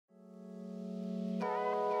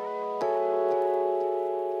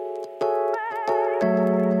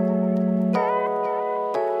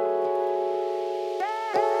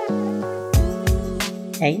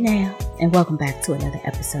Hey now, and welcome back to another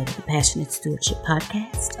episode of the Passionate Stewardship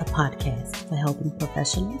Podcast, a podcast for helping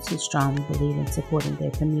professionals who strongly believe in supporting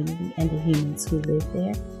their community and the humans who live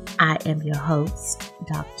there. I am your host,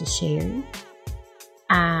 Dr. Sherry.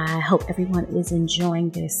 I hope everyone is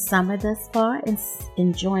enjoying their summer thus far and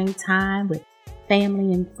enjoying time with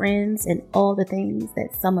family and friends and all the things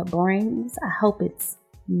that summer brings. I hope it's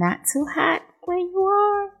not too hot where you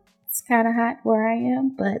are. It's kind of hot where I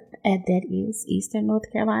am, but that is Eastern North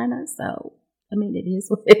Carolina, so, it is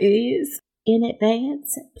what it is. In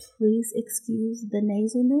advance, please excuse the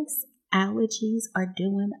nasalness. Allergies are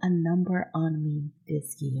doing a number on me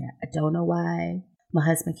this year. I don't know why. My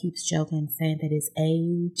husband keeps joking, saying that it's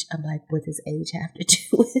age. I'm like, what does age have to do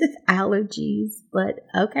with allergies? But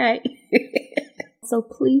okay. So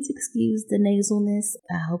please excuse the nasalness.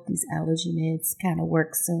 I hope these allergy meds kind of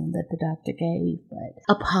work soon that the doctor gave, but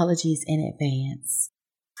apologies in advance.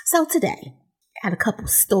 So today, I got a couple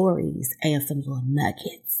stories and some little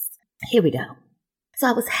nuggets. Here we go. So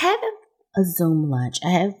I was having a Zoom lunch.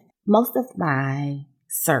 Most of my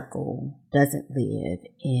circle doesn't live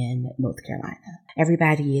in North Carolina.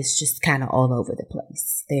 Everybody is just kind of all over the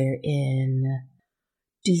place. They're in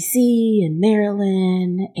DC and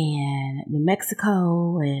Maryland and New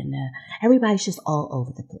Mexico, and everybody's just all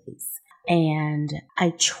over the place. And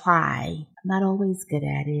I'm not always good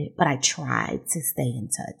at it, but I try to stay in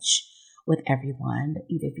touch with everyone,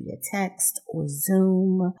 either via text or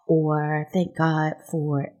Zoom, or thank God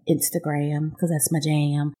for Instagram, because that's my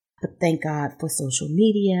jam, but thank God for social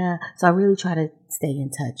media. So I really try to stay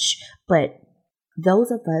in touch. But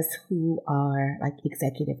those of us who are like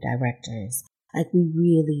executive directors, we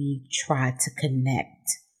really try to connect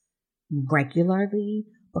regularly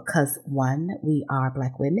because, one, we are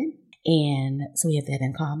Black women, and so we have that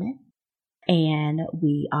in common. And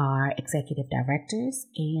we are executive directors,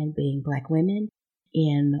 and being Black women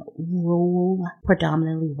in rural,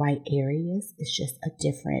 predominantly white areas is just a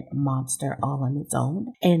different monster all on its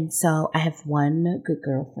own. And so I have one good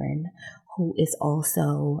girlfriend who is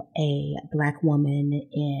also a Black woman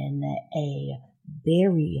in a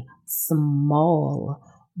very small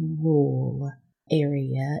rural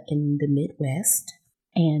area in the Midwest,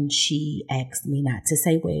 and she asked me not to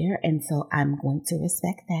say where, and so I'm going to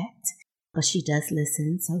respect that. But she does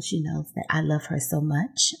listen, so she knows that I love her so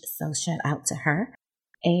much. So shout out to her.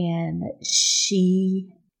 And this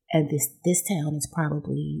town is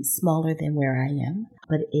probably smaller than where I am,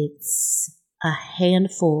 but it's a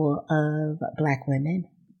handful of Black women,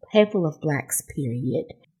 handful of Blacks,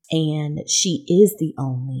 period. And she is the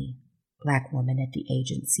only Black woman at the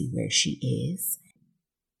agency where she is.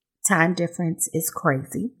 Time difference is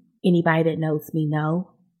crazy. Anybody that knows me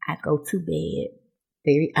know I go to bed.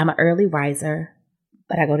 I'm an early riser,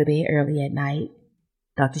 but I go to bed early at night.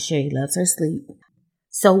 Dr. Sherry loves her sleep.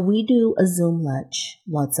 So we do a Zoom lunch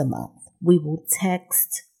once a month. We will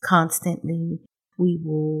text constantly. We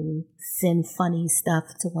will send funny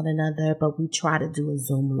stuff to one another, but we try to do a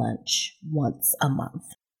Zoom lunch once a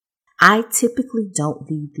month. I typically don't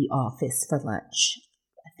leave the office for lunch.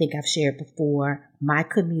 I think I've shared before my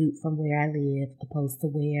commute from where I live opposed to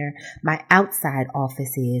where my outside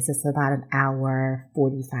office is. It's about an hour,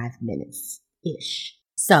 45 minutes-ish.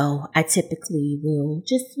 So I typically will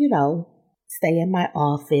just, stay in my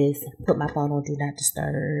office, put my phone on Do Not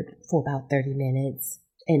Disturb for about 30 minutes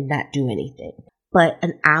and not do anything. But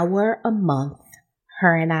an hour a month,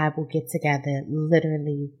 her and I will get together,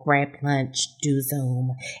 literally grab lunch, do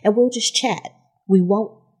Zoom, and we'll just chat. We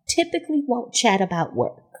typically won't chat about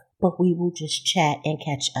work, but we will just chat and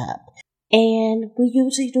catch up. And we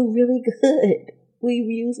usually do really good. We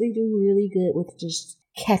usually do really good with just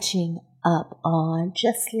catching up on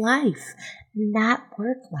just life, not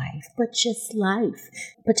work life, but just life.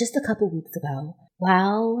 But just a couple weeks ago,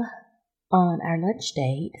 while on our lunch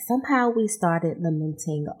date, somehow we started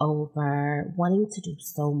lamenting over wanting to do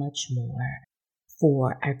so much more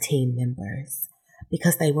for our team members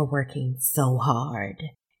because they were working so hard.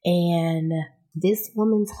 And this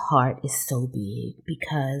woman's heart is so big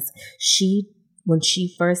because when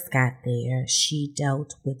she first got there, she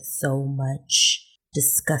dealt with so much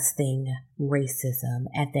disgusting racism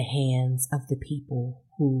at the hands of the people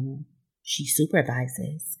who she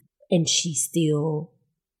supervises. And she still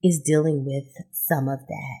is dealing with some of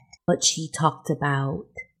that. But she talked about,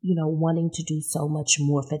 wanting to do so much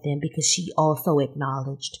more for them because she also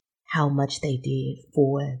acknowledged how much they did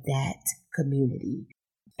for that community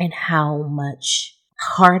and how much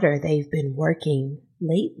harder they've been working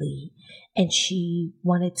lately. And she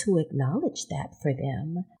wanted to acknowledge that for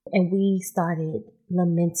them. And we started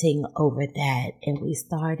lamenting over that. And we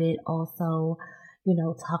started also,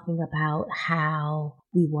 talking about how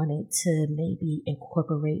we wanted to maybe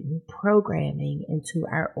incorporate new programming into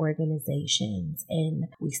our organizations. And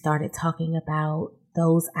we started talking about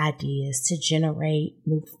those ideas to generate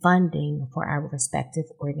new funding for our respective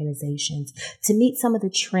organizations to meet some of the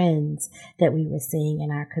trends that we were seeing in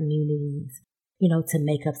our communities, to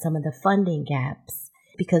make up some of the funding gaps,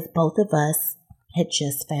 because both of us had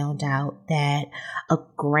just found out that a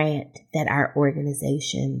grant that our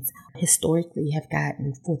organizations historically have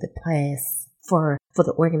gotten for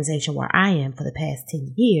the organization where I am for the past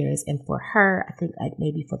 10 years, and for her, I think like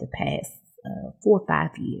maybe for the past 4 or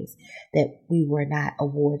 5 years, that we were not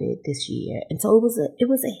awarded this year. And so it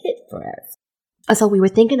was a hit for us. And so we were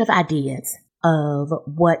thinking of ideas of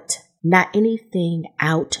what, not anything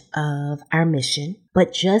out of our mission,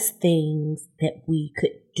 but just things that we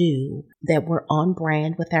could do that were on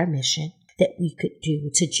brand with our mission, that we could do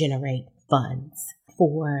to generate funds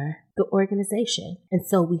for the organization. And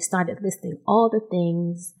so we started listing all the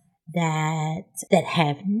things that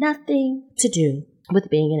have nothing to do with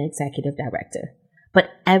being an executive director, but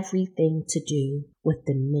everything to do with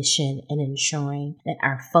the mission and ensuring that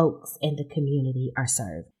our folks in the community are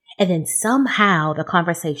served. And then somehow the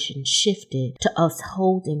conversation shifted to us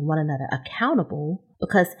holding one another accountable,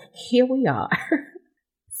 because here we are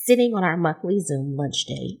sitting on our monthly Zoom lunch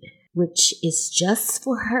date, which is just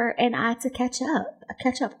for her and I to catch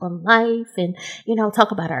up on life and,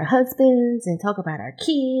 talk about our husbands and talk about our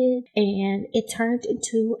kids. And it turned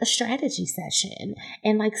into a strategy session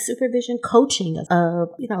and like supervision coaching of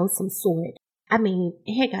some sort. I mean,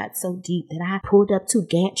 it got so deep that I pulled up 2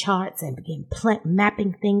 Gantt charts and began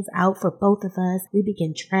mapping things out for both of us. We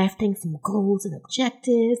began drafting some goals and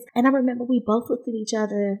objectives. And I remember we both looked at each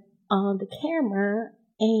other on the camera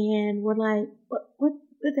and were like, what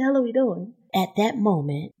the hell are we doing? At that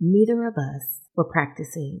moment, neither of us were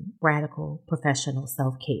practicing radical professional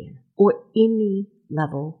self-care or any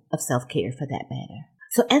level of self-care for that matter.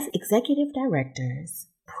 So as executive directors,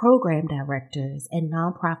 program directors, and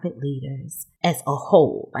nonprofit leaders as a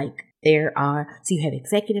whole, so you have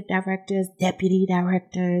executive directors, deputy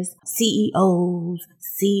directors, CEOs,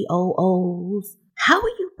 COOs. How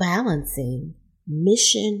are you balancing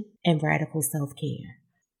mission and radical self-care?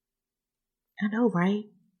 I know, right?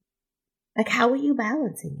 Like, how are you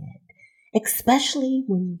balancing it? Especially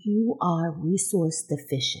when you are resource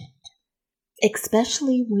deficient.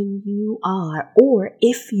 Especially when you are, or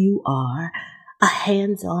if you are, a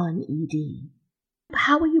hands-on ED.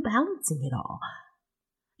 How are you balancing it all?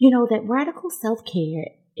 That radical self-care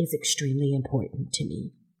is extremely important to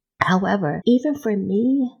me. However, even for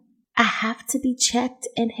me, I have to be checked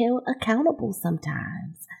and held accountable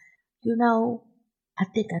sometimes. I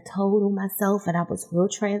think I told on myself, and I was real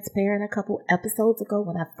transparent a couple episodes ago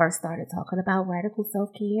when I first started talking about radical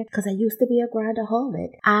self-care, because I used to be a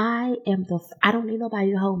grindaholic. I don't need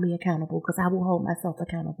nobody to hold me accountable, because I will hold myself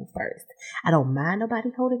accountable first. I don't mind nobody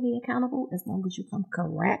holding me accountable as long as you come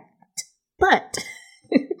correct. But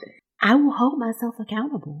I will hold myself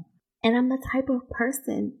accountable. And I'm the type of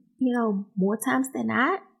person, more times than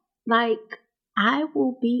not, I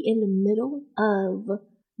will be in the middle of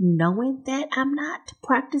knowing that I'm not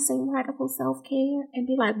practicing radical self-care and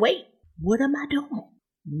be like, wait, what am I doing?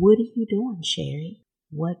 What are you doing, Sherry?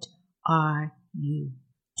 What are you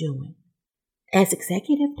doing? As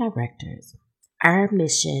executive directors, our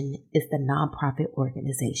mission is the nonprofit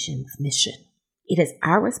organization's mission. It is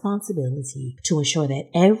our responsibility to ensure that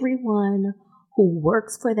everyone who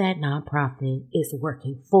works for that nonprofit is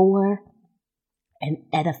working for and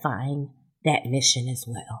edifying that mission as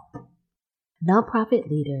well. Nonprofit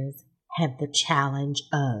leaders have the challenge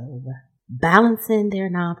of balancing their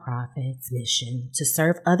nonprofit's mission to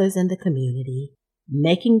serve others in the community,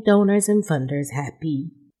 making donors and funders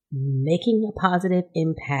happy, making a positive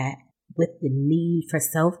impact with the need for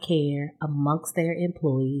self-care amongst their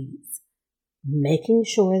employees, making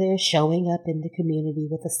sure they're showing up in the community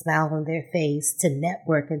with a smile on their face to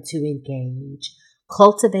network and to engage,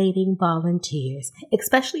 cultivating volunteers,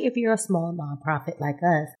 especially if you're a small nonprofit like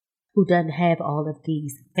us, who doesn't have all of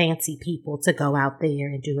these fancy people to go out there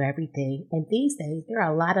and do everything. And these days, there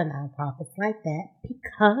are a lot of nonprofits like that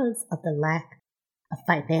because of the lack of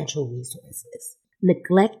financial resources.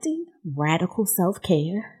 Neglecting radical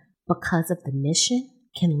self-care because of the mission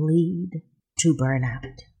can lead to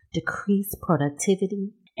burnout, decreased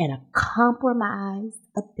productivity, and a compromised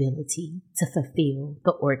ability to fulfill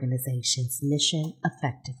the organization's mission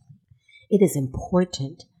effectively. It is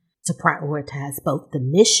important to prioritize both the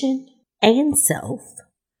mission and self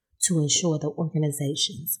to ensure the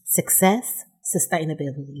organization's success,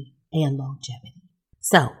 sustainability, and longevity.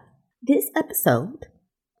 So, this episode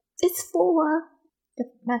is for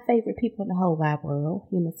my favorite people in the whole wide world,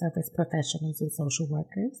 human service professionals and social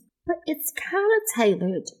workers. But it's kind of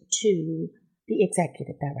tailored to the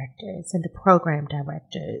executive directors and the program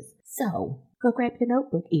directors. So go grab your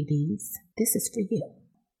notebook, EDs. This is for you.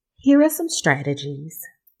 Here are some strategies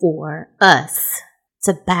for us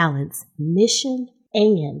to balance mission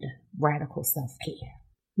and radical self-care.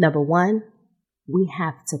 Number one, we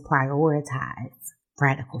have to prioritize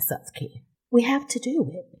radical self-care. We have to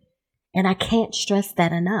do it. And I can't stress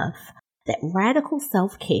that enough, that radical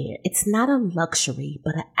self-care, it's not a luxury,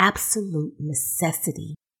 but an absolute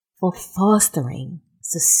necessity for fostering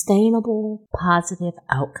sustainable, positive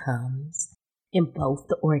outcomes in both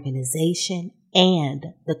the organization and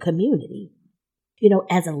the community.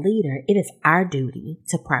 As a leader, it is our duty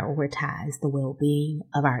to prioritize the well-being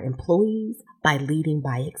of our employees by leading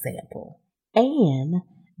by example and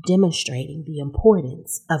demonstrating the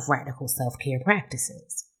importance of radical self-care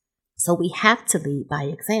practices. So we have to lead by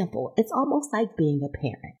example. It's almost like being a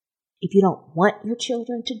parent. If you don't want your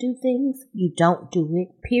children to do things, you don't do it,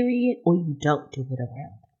 period, or you don't do it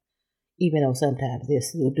around them. Even though sometimes they'll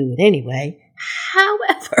still do it anyway.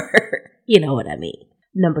 However, you know what I mean.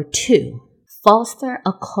 Number two, foster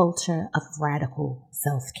a culture of radical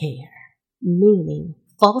self-care, meaning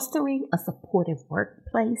fostering a supportive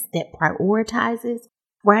workplace that prioritizes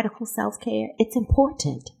radical self-care. It's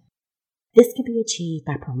important. This can be achieved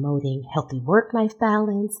by promoting healthy work-life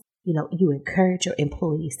balance. You encourage your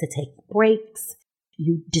employees to take breaks.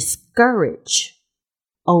 You discourage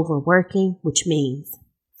overworking, which means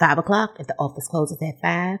 5 o'clock, if the office closes at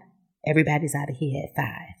 5, everybody's out of here at 5.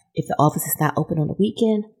 If the office is not open on the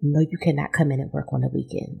weekend, no, you cannot come in and work on the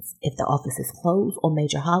weekends. If the office is closed on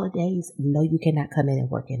major holidays, no, you cannot come in and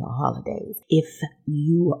work in on holidays. If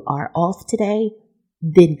you are off today,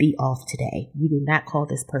 then be off today. You do not call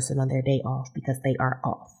this person on their day off because they are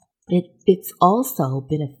off. It's also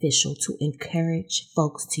beneficial to encourage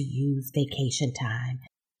folks to use vacation time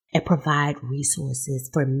and provide resources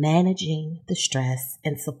for managing the stress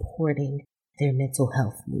and supporting their mental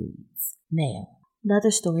health needs. Now,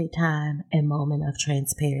 another story time and moment of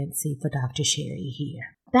transparency for Dr. Sherry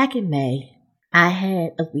here. Back in May, I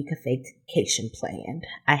had a week of vacation planned.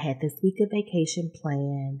 I had this week of vacation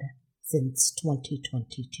planned since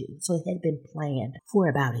 2022. So it had been planned for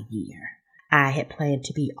about a year. I had planned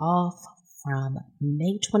to be off from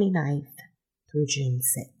May 29th through June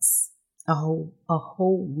 6th. A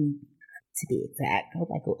whole week to be exact.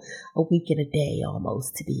 Like a week and a day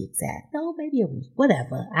almost to be exact. No, maybe a week,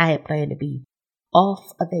 whatever. I had planned to be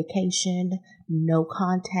off a vacation, no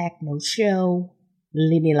contact, no show,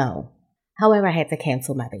 leave me alone. However, I had to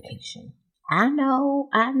cancel my vacation. I know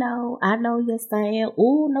you're saying,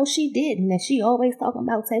 oh, no, she didn't. And she always talking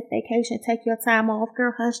about take vacation, take your time off.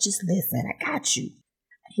 Girl, hush, just listen. I got you.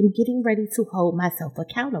 I'm getting ready to hold myself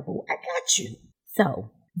accountable. I got you.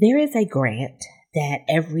 So there is a grant that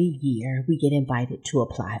every year we get invited to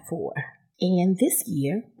apply for. And this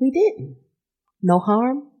year we didn't. No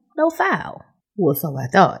harm, no foul. Well, so I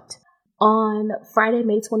thought. On Friday,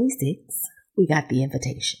 May 26th, we got the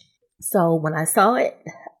invitation. So when I saw it,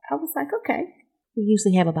 I was like, okay, we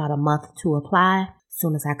usually have about a month to apply. As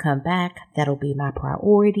soon as I come back, that'll be my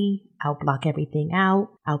priority. I'll block everything out.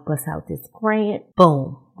 I'll bust out this grant.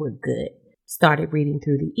 Boom, we're good. Started reading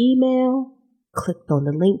through the email, clicked on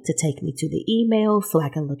the link to take me to the email so I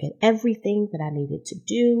can look at everything that I needed to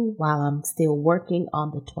do while I'm still working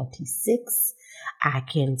on the 26th. I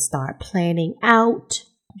can start planning out,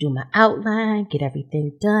 do my outline, get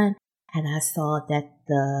everything done. And I saw that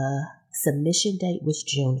the submission date was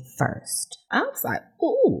June 1st. I was like,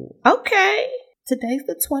 ooh, okay. Today's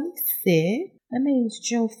the 26th. That means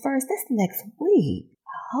June 1st. That's next week.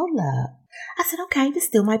 Hold up. I said, okay, this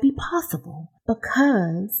still might be possible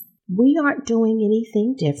because we aren't doing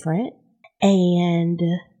anything different. And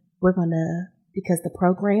because the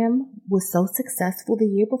program was so successful the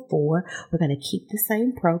year before, we're going to keep the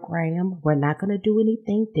same program. We're not going to do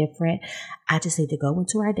anything different. I just need to go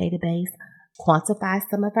into our database, quantify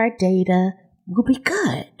some of our data. We'll be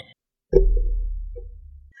good.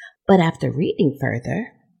 But after reading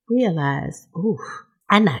further, realized,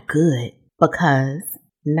 I'm not good, because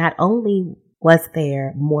not only was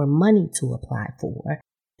there more money to apply for,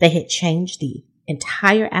 they had changed the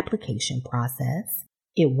entire application process.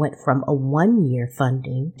 It went from a 1-year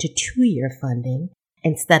funding to 2-year funding.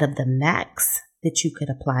 Instead of the max that you could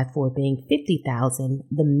apply for being $50,000,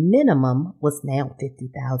 the minimum was now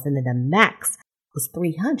 $50,000 and the max was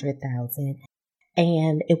 $300,000.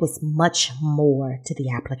 And it was much more to the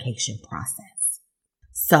application process.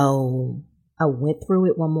 So I went through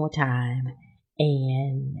it one more time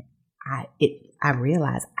and I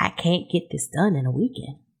realized I can't get this done in a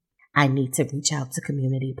weekend. I need to reach out to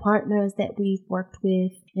community partners that we've worked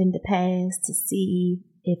with in the past to see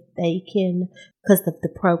if they can, because of the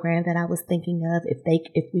program that I was thinking of,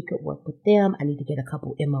 if we could work with them. I need to get a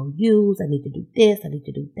couple MOUs. I need to do this. I need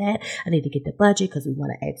to do that. I need to get the budget because we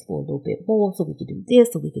want to ask for a little bit more so we could do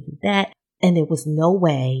this, so we could do that. And there was no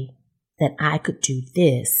way that I could do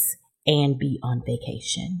this and be on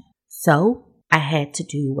vacation. So I had to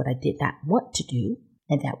do what I did not want to do,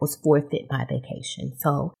 and that was forfeit my vacation.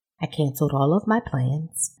 So I canceled all of my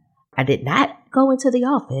plans. I did not go into the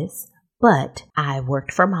office, but I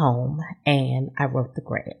worked from home and I wrote the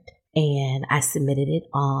grant. And I submitted it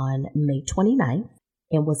on May 29th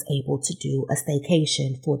and was able to do a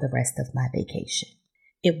staycation for the rest of my vacation.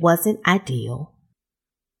 It wasn't ideal,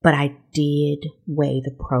 but I did weigh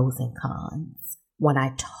the pros and cons. When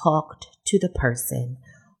I talked to the person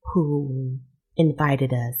who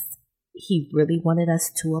invited us, he really wanted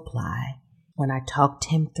us to apply. When I talked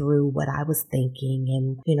him through what I was thinking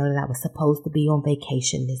and, that I was supposed to be on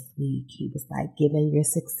vacation this week, he was like, given your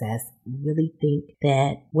success, I really think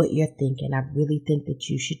that what you're thinking, I really think that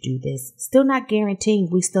you should do this. Still not guaranteeing.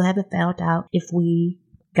 We still haven't found out if we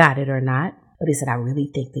got it or not. But he said, I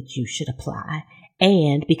really think that you should apply.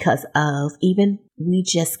 And because of we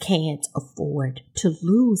just can't afford to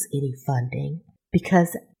lose any funding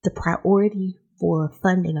because the priority for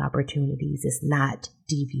funding opportunities is not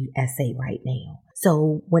DVSA right now.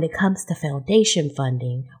 So when it comes to foundation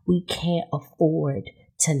funding, we can't afford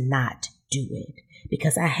to not do it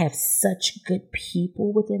because I have such good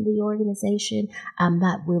people within the organization. I'm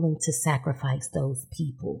not willing to sacrifice those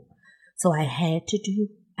people. So I had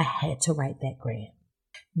to write that grant.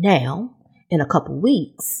 Now, in a couple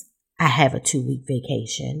weeks, I have a 2-week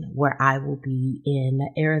vacation where I will be in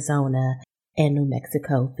Arizona and New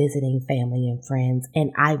Mexico visiting family and friends,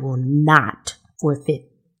 and I will not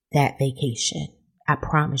forfeit that vacation. I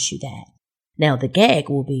promise you that. Now, the gag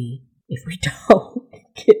will be if we don't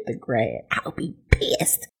get the grant, I'll be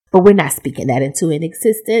pissed. But we're not speaking that into an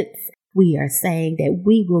existence. We are saying that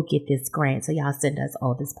we will get this grant, so y'all send us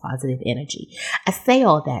all this positive energy. I say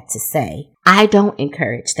all that to say I don't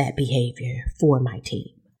encourage that behavior for my team.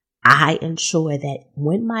 I ensure that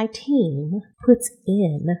when my team puts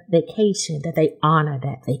in vacation, that they honor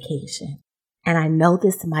that vacation. And I know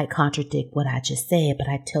this might contradict what I just said, but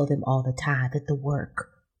I tell them all the time that the work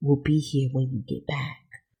will be here when you get back.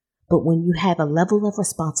 But when you have a level of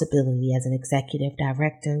responsibility as an executive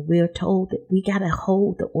director, we're told that we got to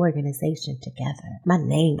hold the organization together. My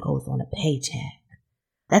name goes on a paycheck.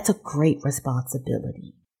 That's a great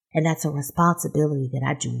responsibility. And that's a responsibility that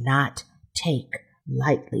I do not take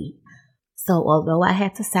lightly. So although I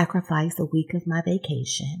had to sacrifice a week of my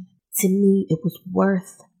vacation, to me it was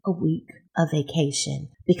worth a week of vacation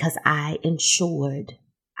because I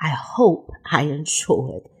hope I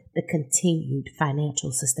ensured the continued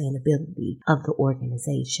financial sustainability of the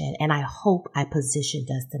organization. And I hope I positioned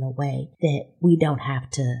us in a way that we don't have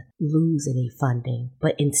to lose any funding,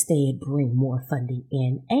 but instead bring more funding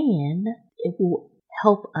in, and it will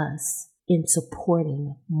help us in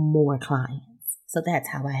supporting more clients. So that's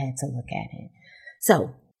how I had to look at it.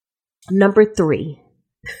 So, number 3.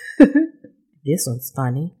 This one's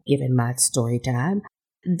funny, given my story time.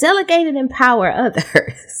 Delegate and empower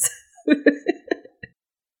others.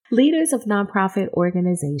 Leaders of nonprofit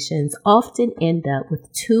organizations often end up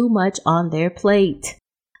with too much on their plate,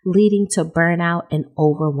 leading to burnout and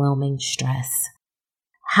overwhelming stress.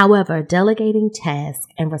 However, delegating tasks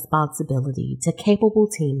and responsibility to capable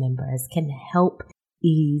team members can help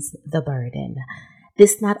ease the burden.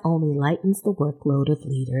 This not only lightens the workload of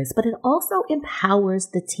leaders, but it also empowers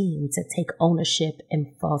the team to take ownership and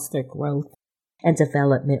foster growth and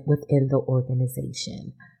development within the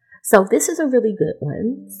organization. So this is a really good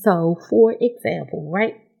one. So for example,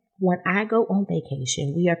 right when I go on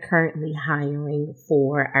vacation, we are currently hiring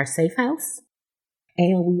for our safe house,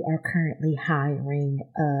 and we are currently hiring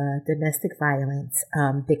a domestic violence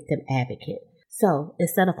victim advocate. So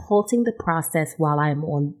instead of halting the process while I'm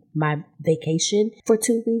on my vacation for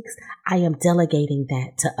 2 weeks, I am delegating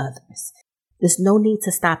that to others. There's no need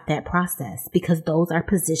to stop that process because those are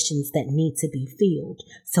positions that need to be filled.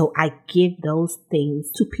 So I give those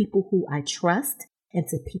things to people who I trust and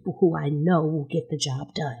to people who I know will get the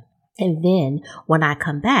job done. And then when I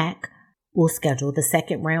come back, we'll schedule the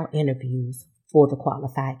second round interviews for the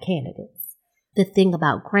qualified candidates. The thing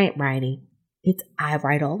about grant writing, I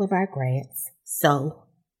write all of our grants, so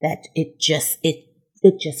that it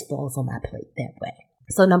just falls on my plate that way.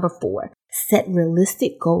 So number 4, set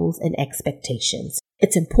realistic goals and expectations.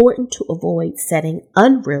 It's important to avoid setting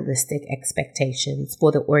unrealistic expectations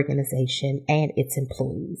for the organization and its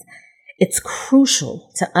employees. It's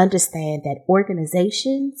crucial to understand that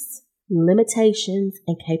organizations, limitations,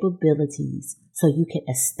 and capabilities so you can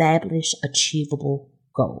establish achievable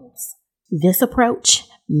goals. This approach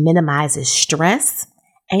minimizes stress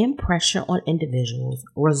and pressure on individuals,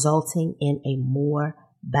 resulting in a more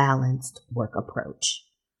balanced work approach.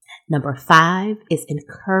 Number 5 is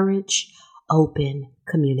encourage open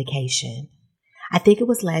communication. I think it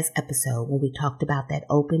was last episode when we talked about that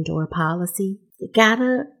open door policy. You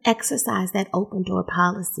gotta exercise that open door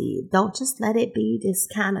policy. Don't just let it be this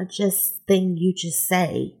kind of just thing you just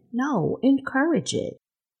say. No, encourage it.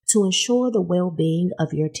 To ensure the well-being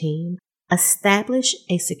of your team, establish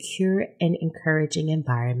a secure and encouraging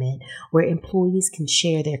environment where employees can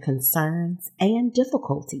share their concerns and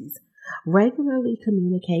difficulties. Regularly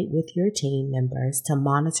communicate with your team members to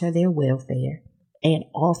monitor their welfare and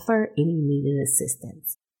offer any needed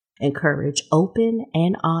assistance. Encourage open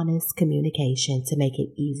and honest communication to make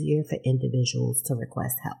it easier for individuals to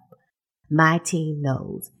request help. My team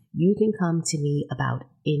knows you can come to me about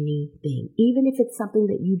anything, even if it's something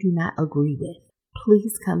that you do not agree with.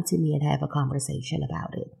 Please come to me and have a conversation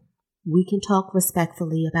about it. We can talk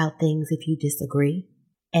respectfully about things if you disagree.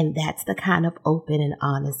 And that's the kind of open and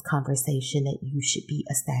honest conversation that you should be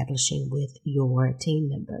establishing with your team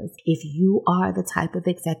members. If you are the type of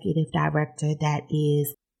executive director that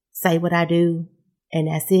is, say what I do, and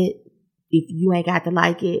that's it. If you ain't got to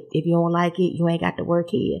like it, if you don't like it, you ain't got to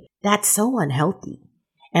work here. That's so unhealthy.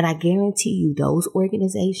 And I guarantee you those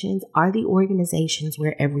organizations are the organizations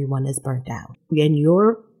where everyone is burnt out. And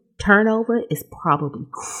your turnover is probably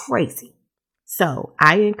crazy. So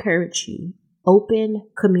I encourage you, open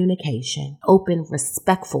communication, open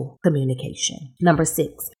respectful communication. Number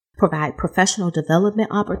 6, provide professional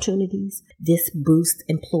development opportunities. This boosts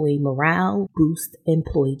employee morale, boosts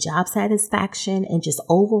employee job satisfaction, and just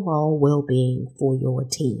overall well-being for your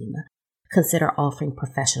team. Consider offering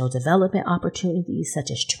professional development opportunities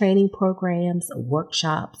such as training programs,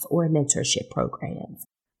 workshops, or mentorship programs.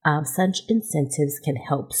 Such incentives can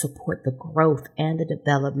help support the growth and the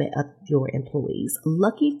development of your employees.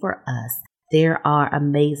 Lucky for us, there are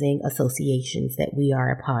amazing associations that we are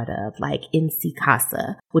a part of, like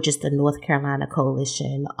NCCASA, which is the North Carolina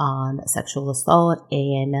Coalition on Sexual Assault,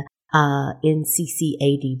 and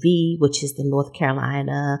NCCADV, which is the North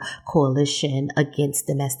Carolina Coalition Against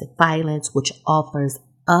Domestic Violence, which offers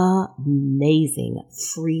amazing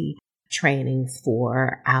free trainings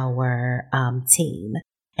for our team.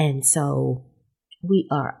 And so we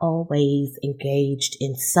are always engaged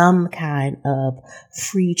in some kind of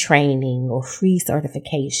free training or free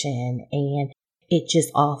certification, and it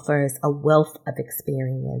just offers a wealth of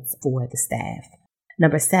experience for the staff.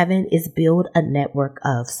 Number 7 is build a network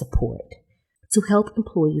of support. To help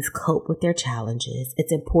employees cope with their challenges,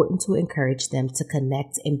 it's important to encourage them to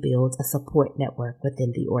connect and build a support network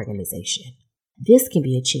within the organization. This can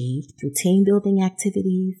be achieved through team building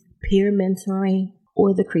activities, peer mentoring,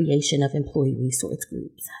 or the creation of employee resource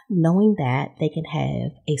groups, knowing that they can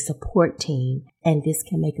have a support team and this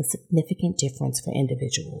can make a significant difference for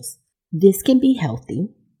individuals. This can be healthy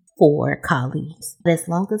for colleagues, but as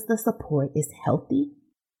long as the support is healthy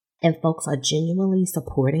and folks are genuinely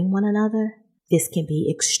supporting one another, this can be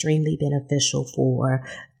extremely beneficial for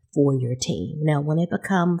your team. Now, when it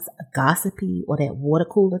becomes gossipy or that water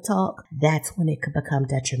cooler talk, that's when it could become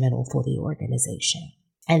detrimental for the organization.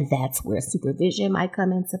 And that's where supervision might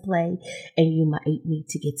come into play, and you might need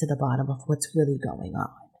to get to the bottom of what's really going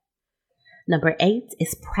on. Number 8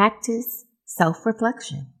 is practice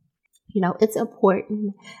self-reflection. It's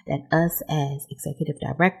important that us as executive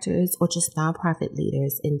directors or just nonprofit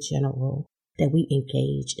leaders in general, that we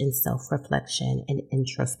engage in self-reflection and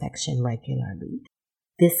introspection regularly.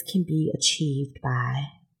 This can be achieved by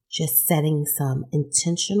just setting some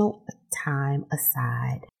intentional time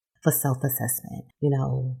aside for self-assessment,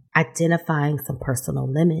 identifying some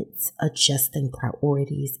personal limits, adjusting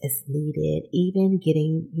priorities as needed, even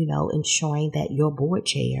getting, ensuring that your board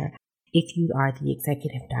chair, if you are the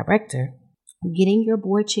executive director, getting your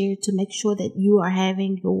board chair to make sure that you are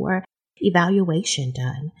having your evaluation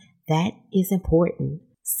done. That is important.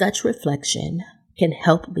 Such reflection can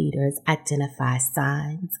help leaders identify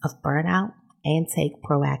signs of burnout and take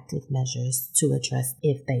proactive measures to address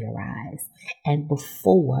if they arise and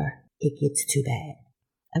before it gets too bad.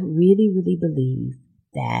 I really, really believe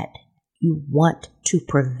that you want to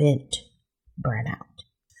prevent burnout,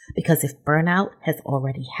 because if burnout has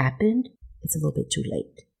already happened, it's a little bit too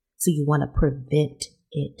late. So you want to prevent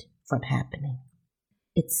it from happening.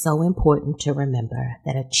 It's so important to remember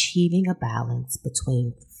that achieving a balance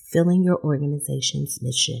between fulfilling your organization's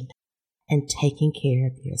mission and taking care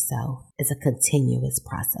of yourself is a continuous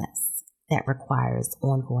process that requires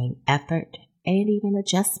ongoing effort and even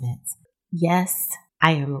adjustments. Yes,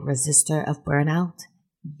 I am a resistor of burnout.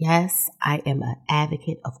 Yes, I am an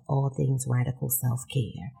advocate of all things radical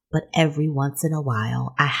self-care. But every once in a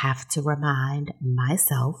while, I have to remind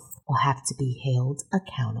myself or have to be held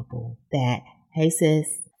accountable that, hey sis,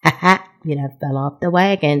 fell off the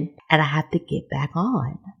wagon and I have to get back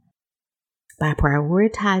on. By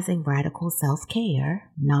prioritizing radical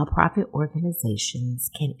self-care, nonprofit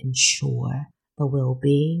organizations can ensure the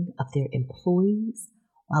well-being of their employees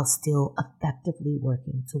while still effectively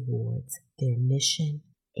working towards their mission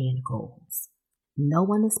and goals. No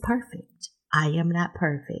one is perfect. I am not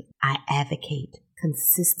perfect. I advocate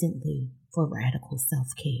consistently for radical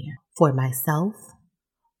self-care for myself,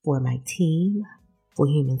 for my team, for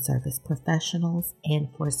human service professionals, and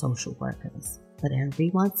for social workers. But every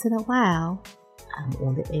once in a while, I'm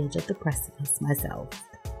on the edge of the precipice myself,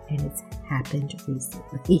 and it's happened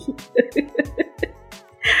recently.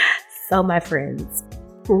 So, my friends,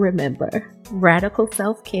 remember, radical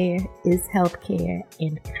self-care is healthcare,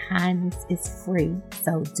 and kindness is free.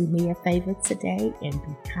 So, do me a favor today and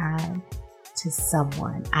be kind to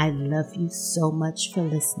someone. I love you so much for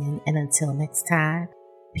listening, and until next time,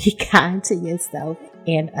 be kind to yourself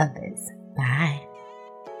and others. Bye.